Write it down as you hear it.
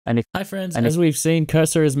Hi friends, as we've seen,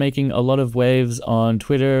 Cursor is making a lot of waves on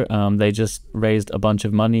Twitter. They just raised a bunch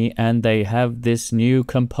of money and they have this new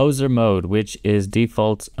composer mode, which is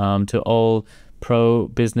default to all pro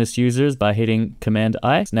business users by hitting Command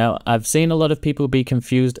I. Now, I've seen a lot of people be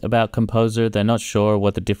confused about composer. They're not sure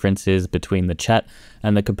what the difference is between the chat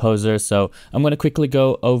and the composer. So I'm going to quickly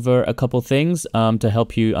go over a couple things to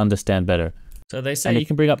help you understand better. So they say you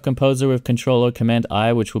can bring up Composer with Control or Command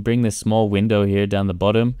I, which will bring this small window here down the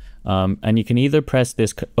bottom. And you can either press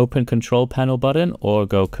this Open Control Panel button or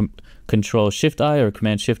go Control Shift I or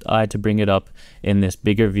Command Shift I to bring it up in this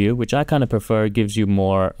bigger view, which I kind of prefer. It gives you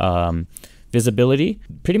more visibility.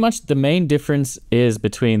 Pretty much the main difference is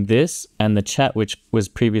between this and the chat, which was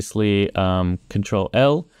previously Control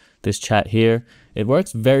L, this chat here. It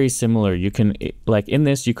works very similar. You can, like in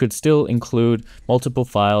this, you could still include multiple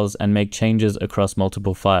files and make changes across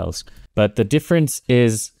multiple files. But the difference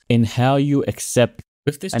is in how you accept.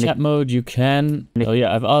 With this chat mode, you can, oh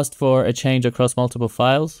yeah, I've asked for a change across multiple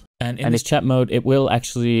files. And in this chat mode, it will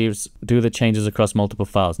actually do the changes across multiple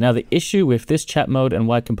files. Now, the issue with this chat mode and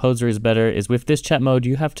why Composer is better is with this chat mode,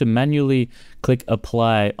 you have to manually click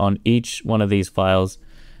apply on each one of these files.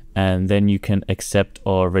 And then you can accept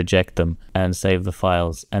or reject them and save the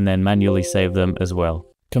files and then manually save them as well.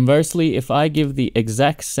 Conversely, if I give the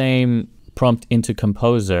exact same prompt into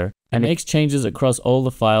Composer, it makes changes across all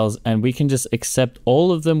the files and we can just accept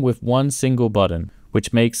all of them with one single button,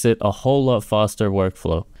 which makes it a whole lot faster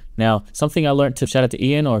workflow. Now, something I learned, to shout out to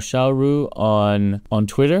Ian or Shaoru on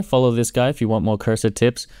Twitter, follow this guy if you want more Cursor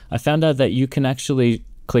tips. I found out that you can actually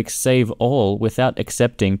click Save All without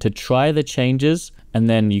accepting to try the changes, and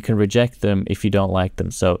then you can reject them if you don't like them.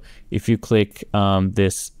 So if you click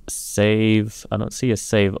this Save, I don't see a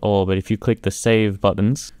Save All, but if you click the Save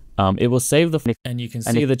buttons, it will save and you can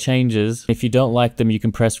see the changes. If you don't like them, you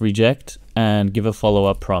can press Reject and give a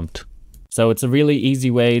follow-up prompt. So it's a really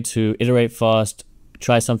easy way to iterate fast,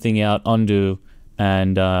 try something out, undo,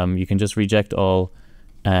 and you can just reject all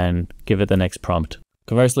and give it the next prompt.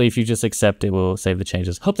 Conversely, if you just accept, it will save the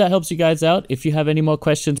changes. Hope that helps you guys out. If you have any more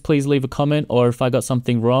questions, please leave a comment, or if I got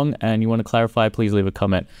something wrong and you want to clarify, please leave a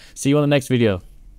comment. See you on the next video.